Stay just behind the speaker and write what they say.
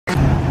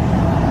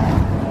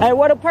Hey,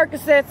 what a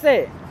Percocets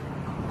at?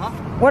 Huh?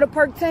 What a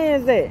Perc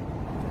 10's at?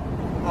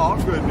 Oh,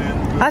 I'm good,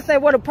 man. Good. I said,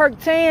 what a Perc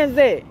 10's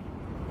at?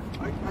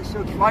 I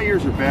said my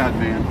ears are bad,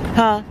 man.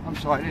 Huh? I'm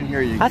sorry, I didn't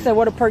hear you. I said,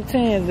 what a Perc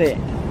 10's at?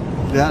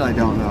 That I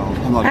don't know.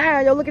 I'm not.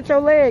 Ah, yo, look at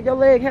your leg. Your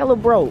leg hella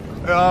broke.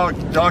 Oh,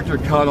 doctor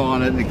cut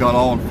on it and it got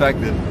all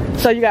infected.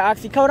 So you got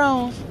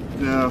oxycodone?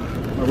 No,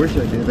 I wish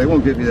I did. They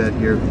won't give you that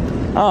here.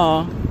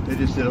 Oh. They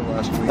just did it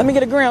last week. Let me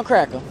get a graham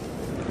cracker.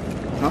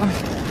 Huh?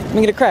 Let me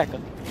get a cracker.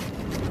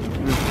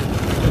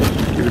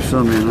 Give her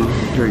some, man.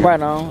 Here you go.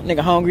 Right on.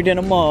 Nigga hungry than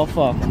a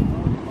motherfucker.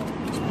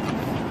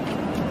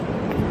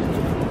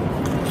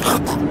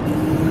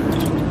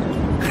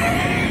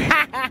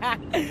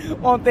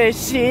 Want that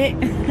shit?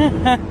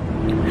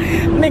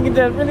 Nigga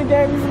just really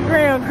gave me some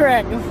graham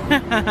crackers.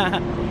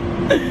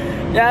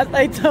 Y'all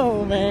stay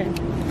tuned, man.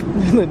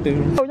 Look,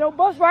 dude. Oh, your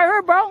bus right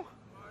here, bro.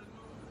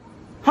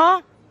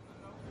 Huh?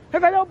 Here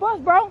got your bus,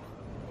 bro.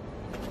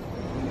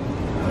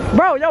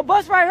 Bro, your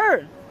bus right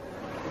here.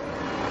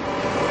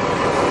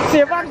 See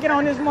if I can get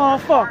on this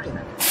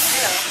motherfucker.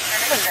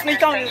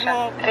 Sneak on this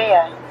motherfucker.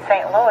 Via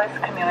St. Louis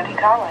Community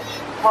College,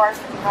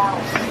 Varsity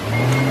College.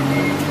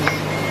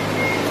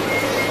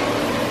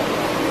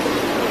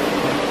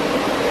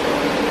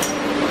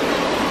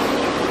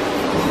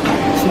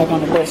 Smoke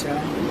on the bus, y'all.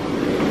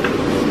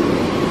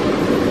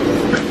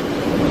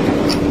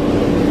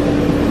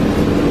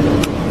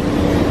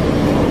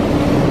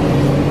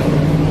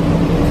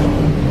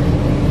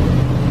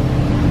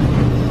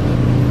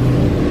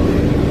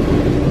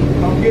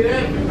 Don't get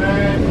at me,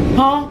 man.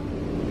 Huh?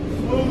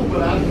 Smooth,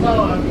 but I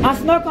saw it. I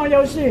snuck on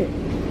your shit.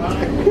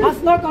 I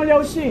snuck on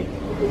your shit.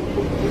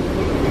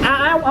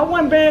 I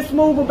wasn't being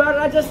smooth about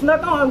it. I just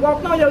snuck on and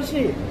walked on your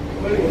shit.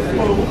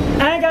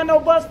 I ain't got no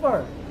bus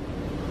fare.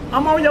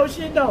 I'm on your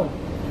shit though.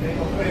 Ain't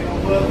gonna pay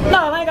no bus. No,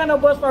 I ain't got no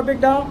bus fare,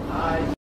 big dog.